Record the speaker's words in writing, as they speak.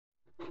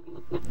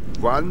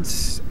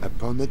Once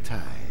upon a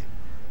time,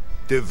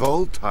 the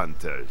Vault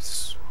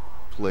Hunters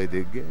played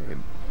a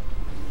game.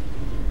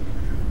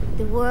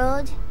 The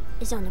world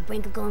is on the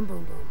brink of going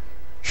boom boom.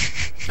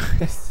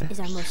 This is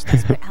our most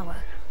desperate hour.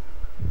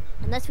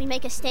 Unless we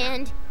make a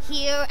stand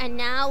here and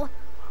now,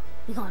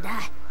 we gonna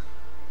die.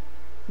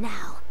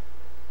 Now.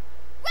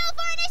 Roll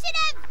for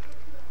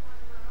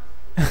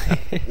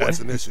initiative! What's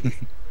initiative?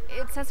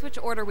 It says which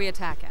order we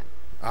attack in.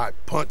 I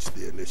punched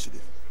the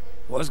initiative.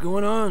 What's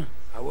going on?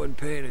 I wasn't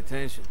paying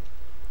attention.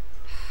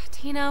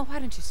 Tina, why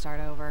don't you start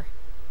over?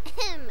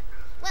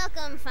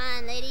 Welcome,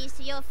 fine ladies,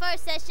 to your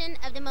first session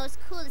of the most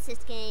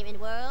coolest game in the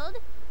world,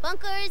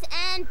 Bunkers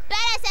and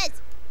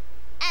Badasses!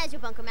 As your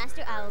bunker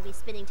master, I will be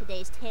spinning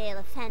today's tale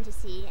of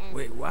fantasy and...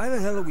 Wait, why the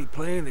hell are we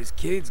playing this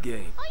kids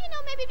game? Oh, you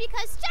know, maybe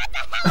because... Shut the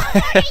hell up,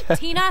 Marty!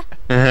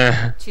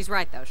 Tina? She's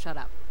right, though. Shut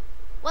up.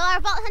 While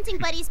our vault hunting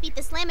buddies beat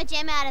the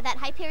slamma-jamma out of that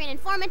Hyperion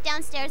informant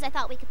downstairs, I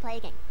thought we could play a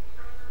game.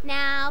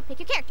 Now, pick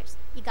your characters.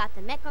 You got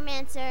the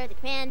Necromancer, the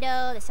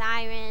Commando, the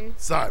Siren...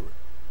 Siren.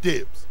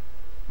 Dibs.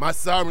 My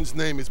siren's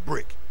name is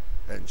Brick,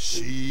 and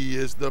she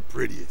is the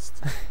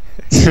prettiest.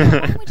 Why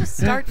don't we just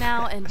start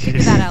now and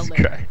figure that out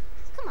later? Okay.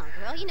 Come on,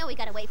 girl. You know we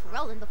gotta wait for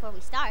Roland before we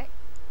start.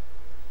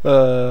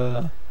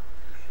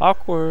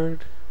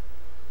 Awkward.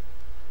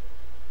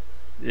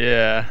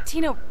 Yeah.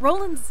 Tina,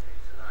 Roland's...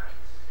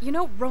 You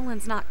know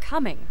Roland's not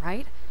coming,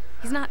 right?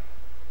 He's not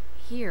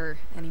here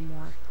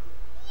anymore.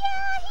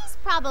 Yeah, he's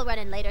probably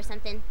running late or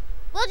something.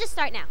 We'll just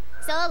start now.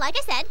 So, like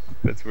I said...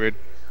 That's weird.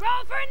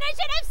 Roll for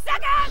initiative,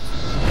 suckers!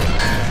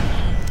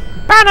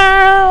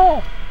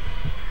 Banner!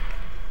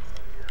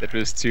 That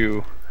was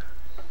too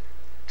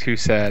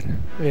sad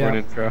for an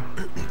intro.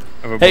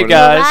 Of a Hey Borderlands.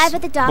 guys, Live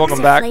at the docks welcome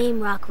of back Flame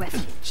Rock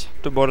Refuge.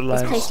 to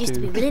Borderlands This place used to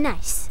be 2. really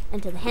nice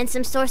until the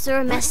handsome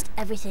sorcerer messed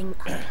everything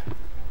up.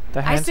 The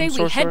I say handsome we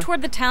sorcerer? head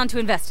toward the town to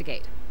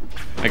investigate.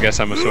 I guess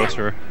I'm a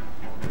sorcerer.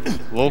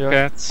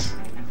 Lolcats.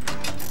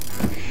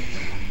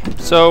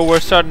 So we're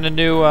starting a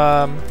new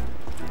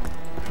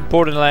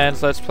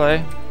Borderlands Let's Play.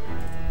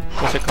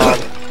 What's it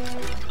called?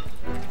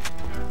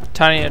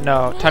 Tiny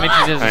Tina's Tiny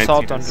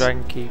Assault on Tina's.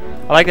 Dragon Keep.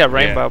 I like that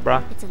rainbow,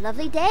 bruh. It's a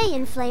lovely day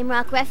in Flame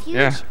Rock Refuge.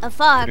 Yeah, A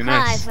far pretty cry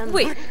nice. from...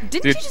 Wait,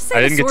 didn't you Dude, just I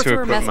say the didn't get to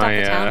sorcerer equip messed up my,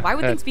 the town? Why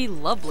would head. things be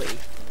lovely?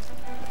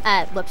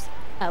 Whoops.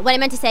 What I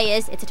meant to say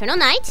is, it's eternal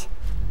night,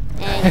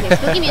 and you hear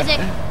spooky music,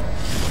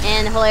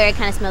 and the whole area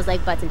kind of smells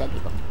like butts and dead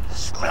people.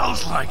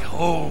 Smells like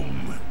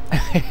home.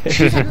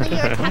 Suddenly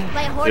you're attacked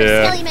by a horde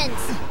Yeah. of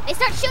skelliements. They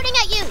start shooting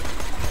at you.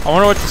 I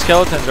wonder what the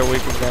skeletons are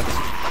weak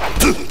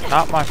against.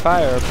 Not my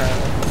fire,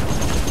 apparently.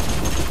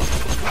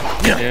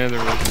 Yeah, there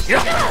was.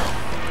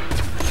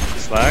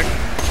 Slag?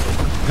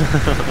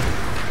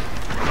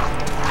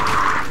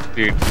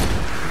 Dude,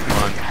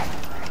 come on.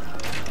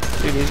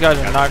 Dude, these guys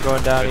are not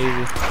going down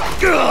easy.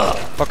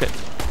 Fuck it.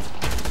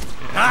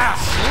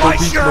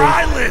 Slice your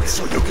eyelids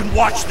so you can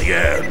watch the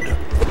end.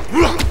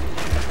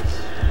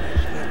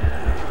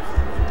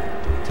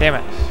 Damn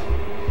it.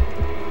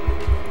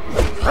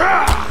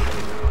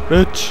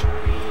 Bitch.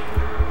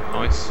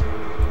 Nice.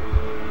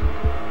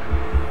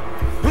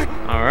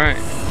 Alright.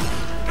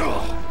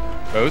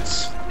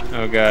 Boats?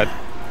 Oh god.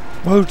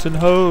 Boats and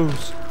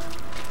hoes.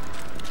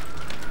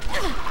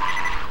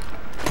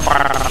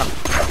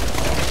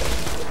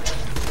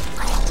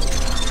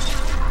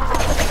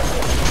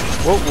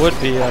 What would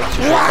be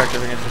super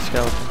effective against a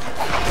skeleton?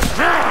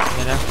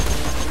 You know?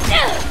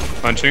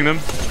 Punching them?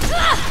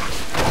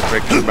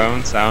 Breaking their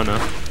bones? I don't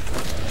know.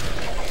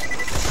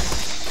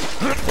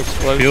 I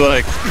Explosion. feel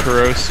like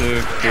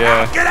corrosive,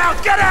 yeah. Get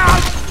out! Get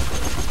out!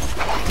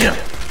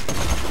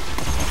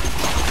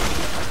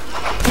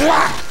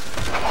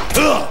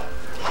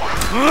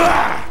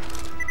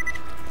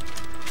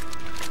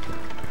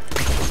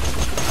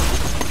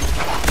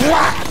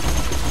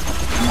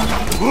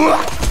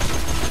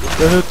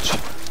 Bitch.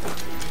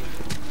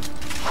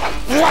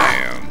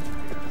 Damn.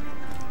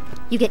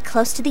 You get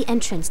close to the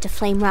entrance to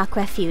Flame Rock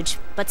Refuge,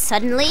 but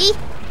suddenly...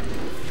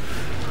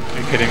 Are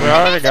you kidding We me?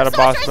 already got a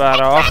boss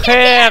battle. Oh,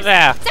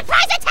 yeah!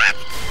 Surprise attack!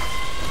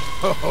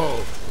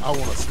 Oh, I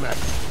want to smack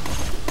you.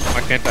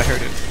 Why can't I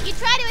hurt it? You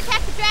try to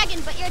attack the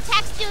dragon, but your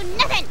attacks do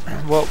nothing.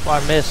 Well,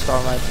 I missed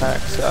all my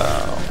attacks, so...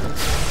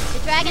 The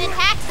dragon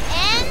attacks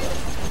and...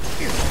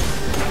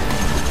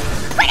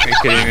 Are you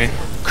kidding me?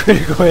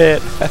 Critical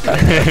hit.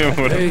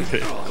 What Hey, is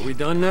it? are we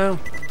done now?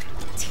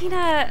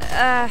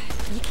 Tina,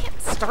 you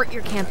can't start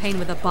your campaign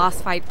with a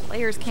boss fight.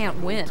 Players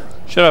can't win.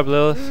 Shut up,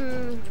 Lilith.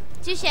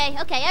 Touche.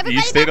 Okay, everybody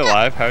You stayed back up.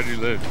 alive? How'd you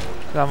live?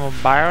 I'm a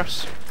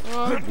virus.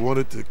 I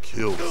wanted to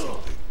kill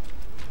something.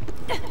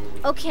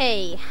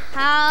 Okay,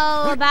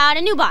 how about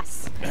a new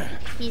boss?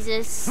 He's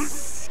a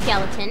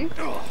skeleton.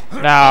 No,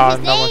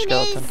 And no more his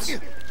name skeletons. is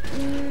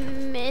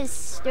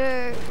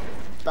Mr.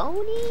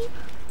 Bony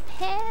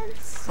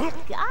Pants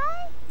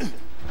Guy?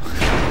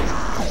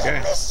 Okay.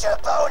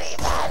 Mr. Bony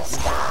Pants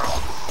Guy.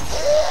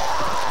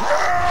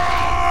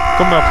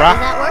 Come here, Does brah.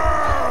 that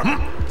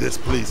work? This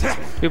pleases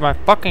me. Dude, my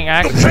fucking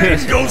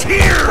accent. Goes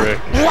here! Rick,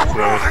 this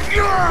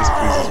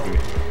pleases me.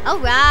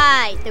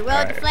 Alright, the road to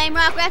Alright. Flame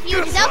Rock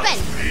Refuge is open.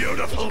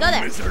 Beautiful Go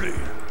there. misery.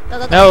 Go,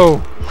 go, go.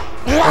 No!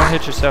 Don't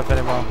hit yourself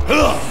anymore.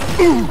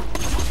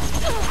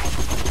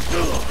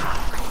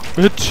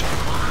 Bitch.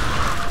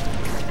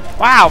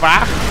 Wow,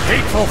 bruh.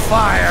 Hateful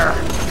fire.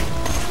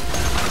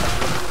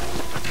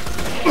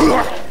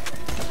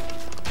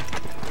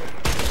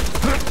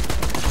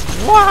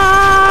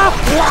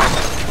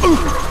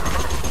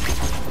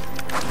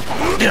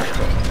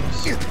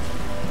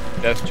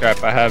 Death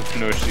trap. I have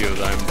no shield.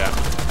 I'm down.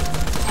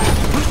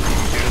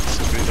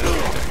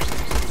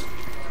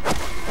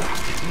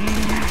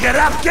 Get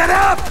up, get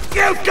up!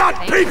 You've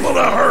got people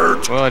to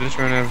hurt! Well, I just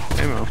ran out of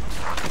ammo.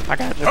 I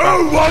got you.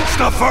 Who wants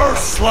the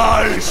first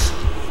slice?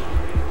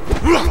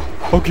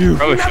 Fuck you.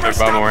 Probably should Never have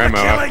bought more stop the ammo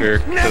after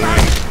killing. killing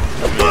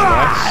Never. the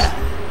last.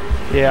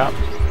 Yeah.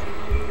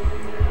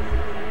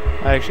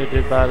 I actually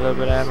did buy a little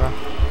bit of ammo.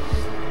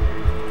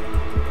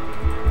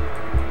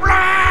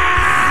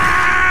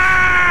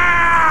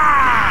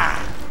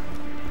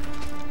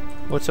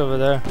 What's over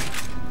there?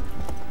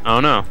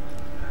 I don't know.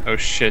 Oh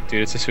shit,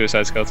 dude! It's a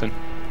suicide skeleton.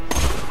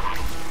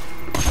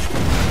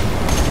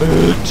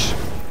 Bitch.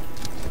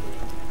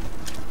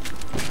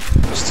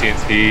 There's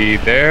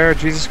TNT there.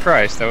 Jesus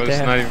Christ, that was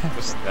Damn. not even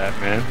close to that,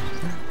 man.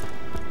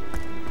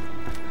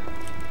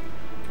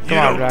 You Come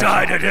on, don't Jackson.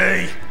 die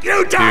today.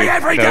 You die Dude,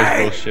 every that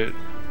day. was bullshit.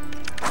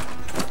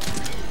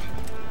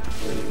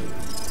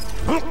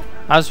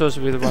 I'm supposed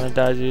to be the one that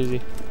dies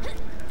easy.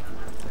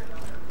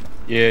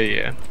 Yeah,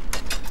 yeah.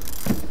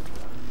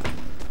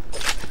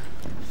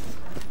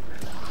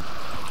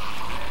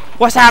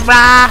 What's up,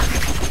 brah?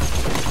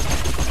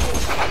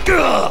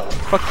 Gah!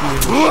 Fuck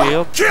you,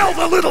 shield. Kill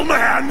the little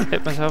man.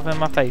 Hit myself in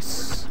my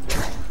face.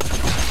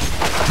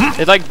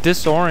 It like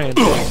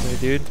disorientates me,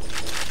 dude.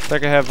 It's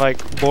like I have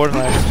like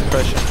Borderlands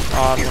depression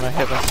on when I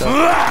hit myself.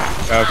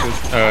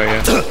 Battlefield. Oh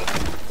yeah.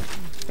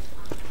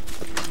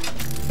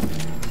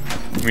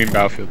 You mean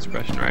Battlefield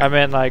suppression, right? I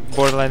meant like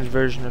Borderlands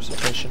version of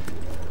suppression.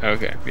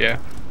 Okay, yeah.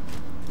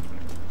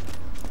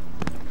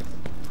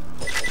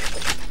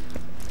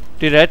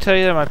 Dude, did I tell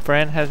you that my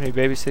friend has me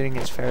babysitting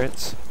his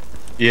ferrets?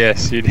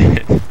 Yes, you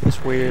did.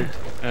 It's weird.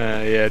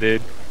 Yeah,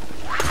 dude.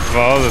 Of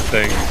all the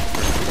things.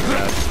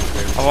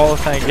 Of all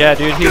the things, yeah,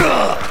 dude.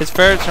 His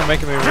ferrets are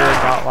making me really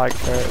not like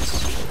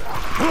ferrets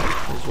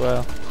as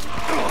well.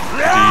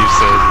 Do you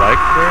say like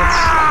ferrets?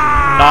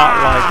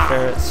 Not like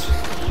ferrets.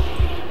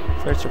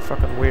 Ferrets are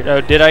fucking weird. Oh,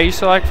 did I used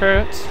to like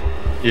ferrets?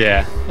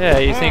 Yeah. Yeah,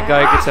 you think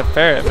like it's a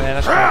ferret, man.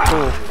 That's kind of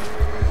cool.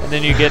 And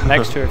then you get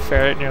next to a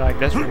ferret and you're like,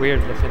 that's weird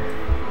looking.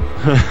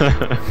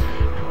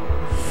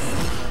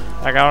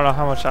 Like, I don't know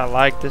how much I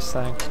like this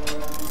thing.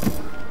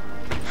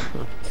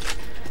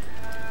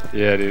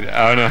 Yeah, dude.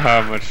 I don't know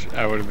how much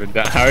I would have been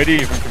down. How did he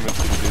even convince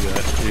you to do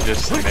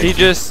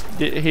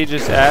that? He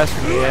just asked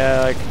me,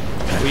 yeah, like,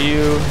 will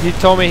you? He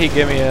told me he'd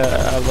give me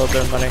a little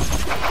bit of money,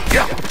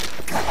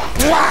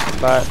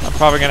 but I'm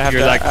probably gonna have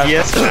You're to. like,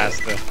 yes,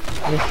 master.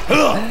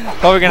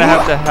 Probably gonna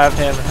have to have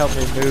him help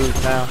me move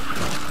now.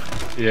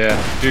 Yeah,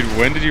 dude.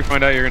 When did you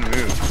find out you're gonna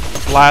move?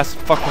 Last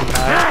fucking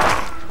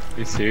night, Are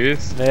you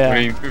serious? Yeah. When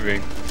are you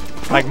moving?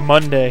 like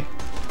Monday.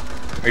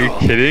 Are you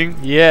kidding?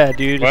 Yeah,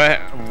 dude. What?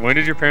 When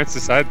did your parents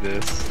decide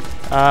this?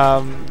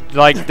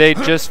 Like they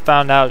just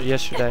found out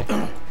yesterday.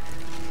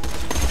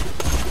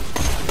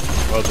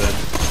 Well then.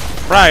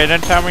 Right,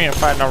 didn't tell me you're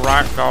fighting a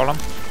rock golem.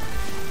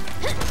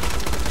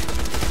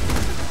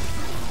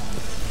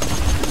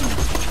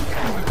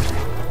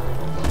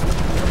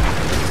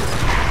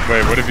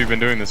 Wait, what have you been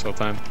doing this whole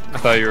time? I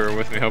thought you were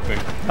with me helping.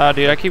 Oh,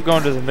 dude, I keep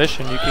going to the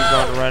mission. You keep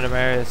going to random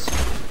areas.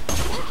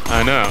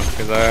 I know,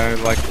 because I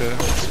like to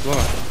explore.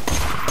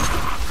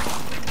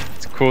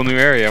 It's a cool new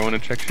area. I want to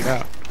check shit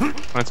out.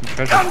 Find some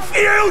treasure.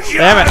 Confusion.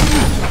 Damn it!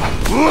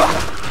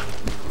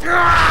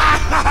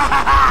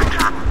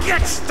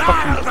 Get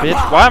started.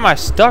 Bitch, why am I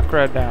stuck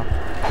right now?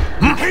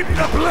 Keep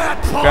the blood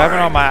pouring. Grabbing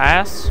on my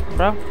ass,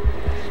 bro?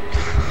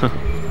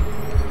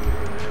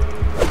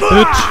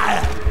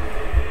 Bitch!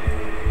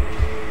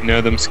 You know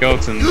them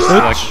skeletons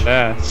like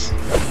ass.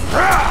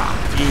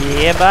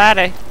 Yeah,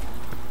 buddy.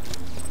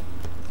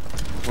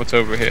 What's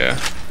over here?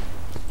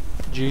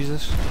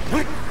 Jesus.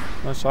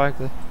 Most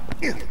likely.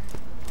 I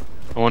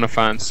want to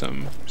find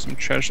some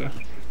treasure.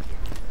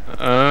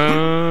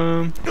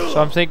 So So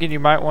I'm thinking you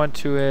might want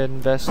to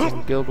invest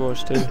in Guild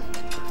Wars too,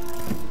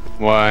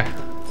 why?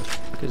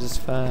 because it's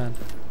fun.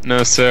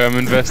 No, sir. I'm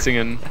investing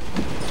in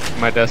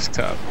my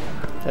desktop.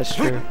 That's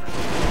true.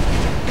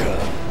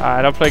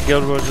 Alright, I'll play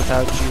Guild Wars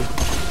without you.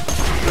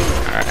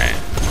 All right.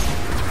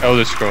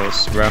 Elder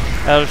Scrolls, bro.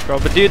 Elder Scroll.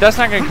 But dude, that's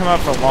not gonna come out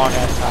for a long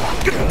ass time.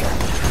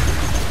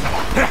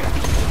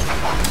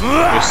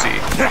 We'll see.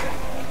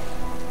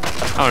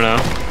 I don't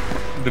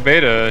know. The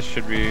beta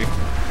should be.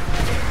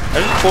 I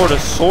just pulled a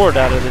sword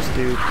out of this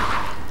dude.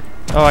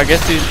 Oh, I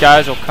guess these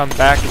guys will come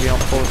back if you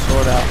don't pull a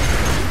sword out.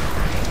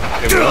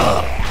 It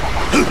will.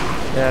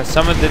 Yeah,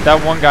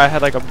 that one guy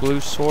had like a blue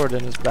sword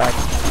in his back.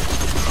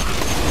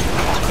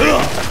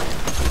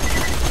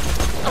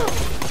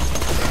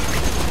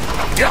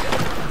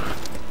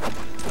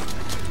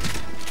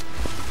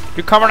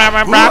 You coming at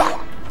my back?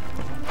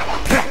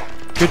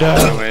 Good day.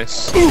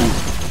 Anyways,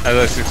 as I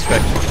was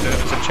expecting,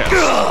 there's a chest.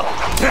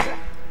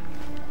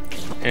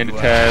 And it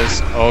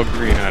has all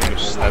green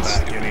items. That's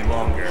any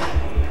longer.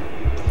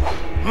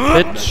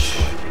 Bitch.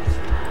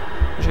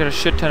 Just got a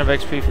shit ton of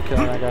XP for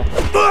killing that guy.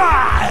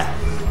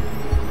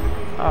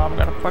 Oh, I'm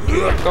gonna fuck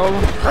you up,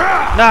 Golem.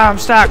 Nah, I'm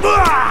stuck.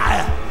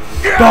 Die!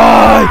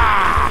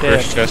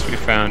 first chest we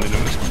found, and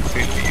it was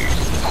completely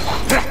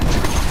useless.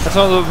 That's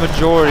all the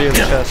majority of the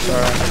chests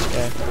are in this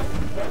game.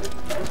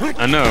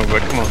 I know,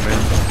 but come on, man.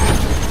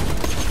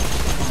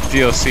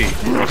 DLC.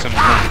 For some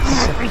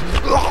months.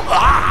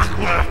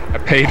 I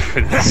paid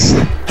for this.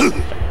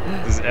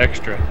 This is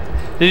extra.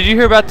 Did you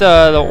hear about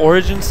the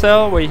Origin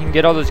sale where you can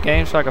get all those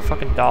games for like a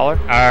fucking $1?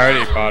 I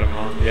already bought them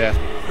all. Yeah.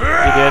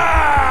 You did?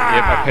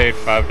 Yep, I paid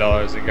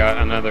 $5 and got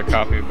another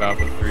copy of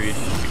Battlefield 3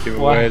 to give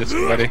away to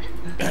somebody.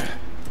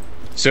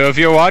 So if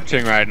you're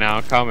watching right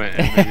now, comment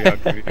and maybe I'll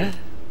give you.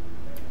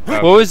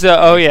 What was the?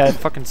 Oh yeah,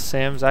 fucking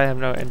Sims. I have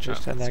no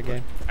interest in that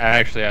game. I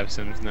actually have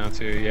Sims now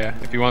too. Yeah.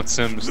 If you want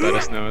Sims, let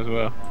us know as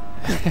well.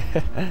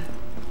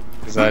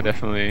 Because I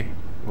definitely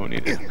won't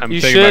need it.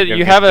 You should.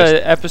 You have an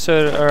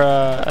episode or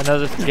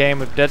another game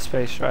with Dead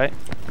Space, right?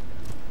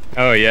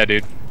 Oh yeah,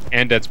 dude.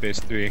 And Dead Space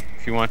 3.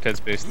 If you want Dead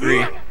Space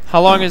 3.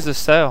 How long is the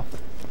sale?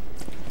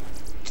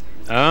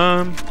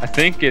 I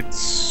think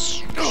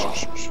it's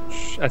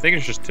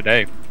just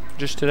today.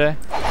 Just today?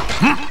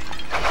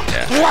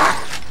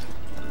 Yeah.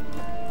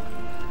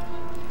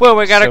 Well,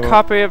 we got a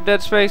copy of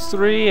Dead Space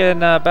 3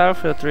 and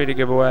Battlefield 3 to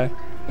give away.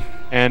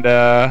 And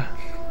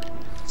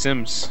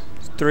Sims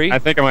 3? I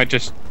think I might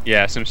just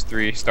Sims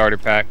 3 starter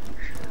pack.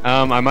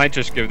 I might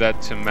just give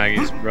that to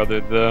Maggie's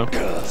brother though.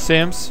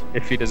 Sims?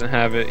 If he doesn't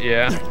have it,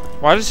 yeah.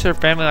 Why does her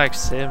family like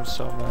Sims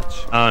so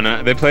much? I don't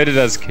know. They played it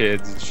as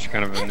kids. It's just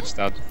kind of a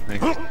nostalgia thing.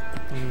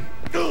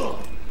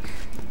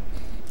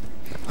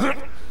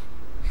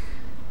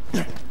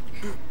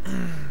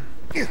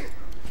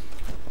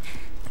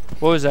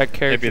 What was that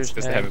character's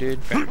Maybe it's name,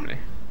 dude? Family.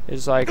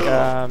 It's like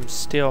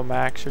Steel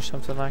Max or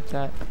something like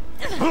that.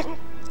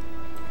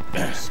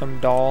 Some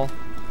doll.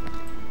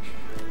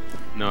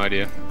 No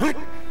idea. I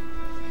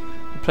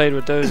played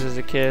with those as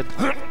a kid,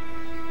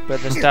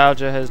 but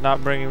nostalgia has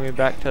not bringing me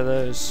back to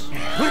those.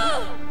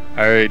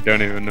 I really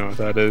don't even know what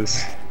that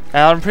is.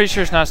 I'm pretty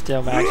sure it's not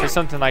Steel Max. It's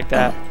something like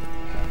that.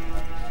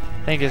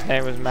 I think his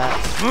name was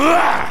Max.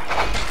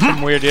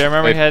 Some weird dude. I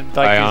remember he had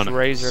like these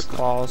razor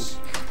claws.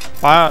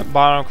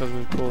 Bionicles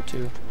was cool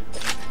too.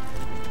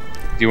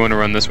 Do you want to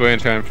run this way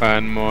and try and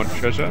find more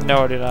treasure?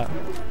 No, I did not.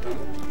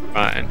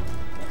 Fine.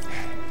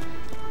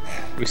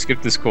 We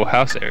skipped this cool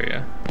house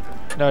area.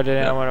 No, I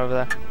didn't. I went over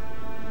there.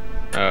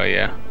 Oh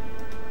yeah.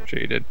 Sure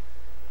you did.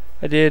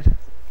 I did.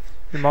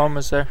 Your mom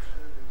was there.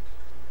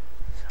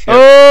 Yep.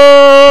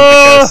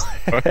 Oh!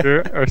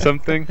 Or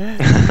something.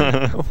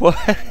 What?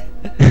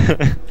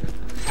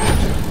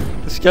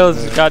 The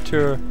skeletons got to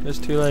her. It's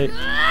too late.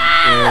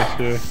 Yeah,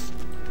 sure.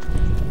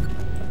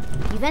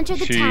 You've entered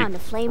the town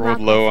of Flame Rock.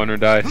 Rolled low on her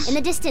dice. In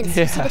the distance,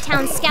 you see the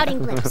town's scouting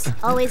blimps,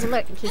 always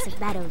alert in case of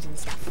battles and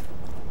stuff.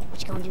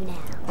 What you gonna do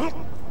now?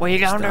 What you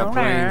gonna do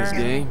this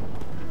game?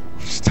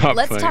 Stop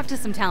Let's playing. talk to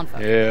some town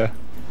folk. Yeah.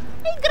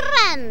 A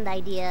grand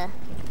idea.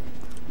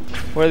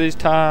 Where are these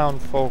town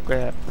folk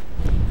at?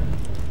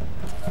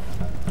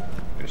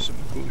 There's some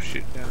cool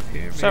shit down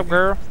here. What's up,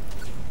 girl?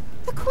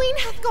 The queen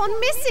hath gone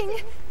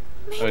missing.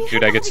 Oh,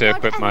 dude, I get to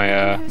equip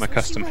my my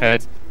custom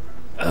head.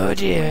 Oh,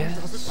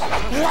 yes.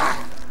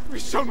 We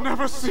shall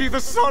never see the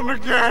sun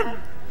again.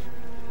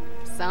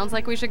 Sounds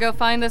like we should go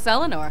find this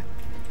Eleanor.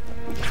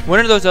 When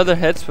are those other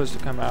heads supposed to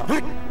come out?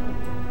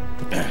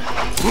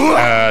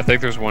 I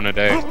think there's one a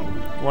day.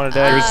 One a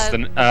day? There's the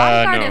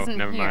Vanguard no, isn't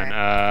never here.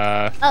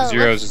 mind. Oh,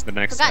 Zeros is the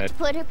next forgot head. to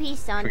put her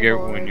piece on Forget the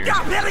board. when yours.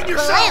 Stop hitting Blam!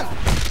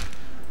 yourself!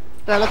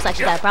 Girl looks like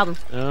she got a problem.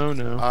 Oh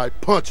no. I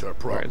punch her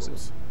Where is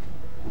problems.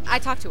 I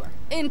talked to her.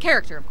 In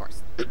character, of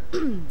course.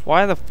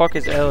 Why the fuck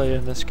is Ellie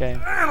in this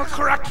game? That'll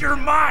crack your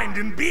mind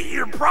and beat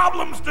your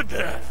problems to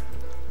death.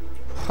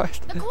 What?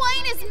 The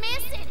queen is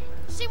missing.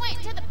 She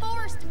went to the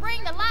forest to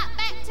bring the light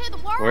back to the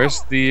world.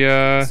 Where's the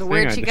So thing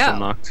where'd I she just go?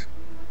 unlocked?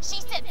 She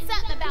said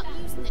something about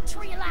using the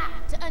tree of life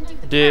to undo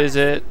the Is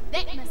curse. it?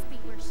 That must be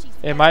where she's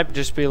It might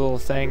just be a little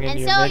thing in And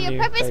your so menu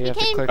your purpose that you have to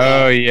became click clear.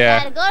 Oh You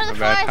yeah. gotta go to the My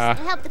bad, forest huh?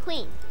 and help the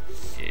queen.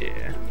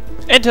 Yeah.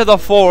 Into the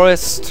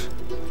forest.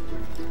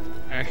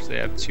 I actually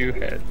have 2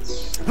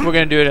 heads. We're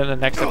gonna do it in the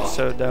next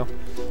episode, though.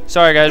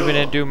 Sorry, guys, we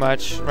didn't do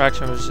much.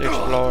 Raxon was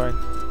exploring.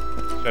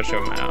 Shut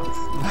your mouth.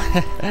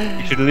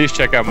 You should at least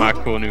check out my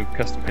cool new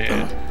custom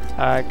head.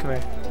 Alright, come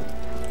here.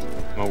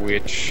 I'm a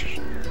witch.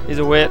 He's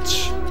a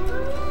witch.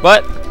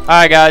 But,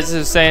 alright, guys,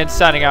 this is Sand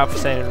signing out for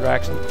Sand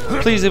Interaction.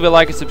 Please leave a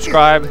like and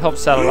subscribe.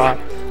 Helps out a lot.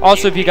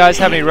 Also, if you guys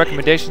have any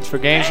recommendations for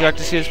games you'd like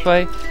to see us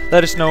play,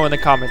 let us know in the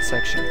comments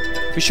section.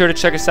 Be sure to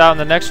check us out in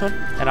the next one,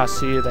 and I'll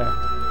see you there.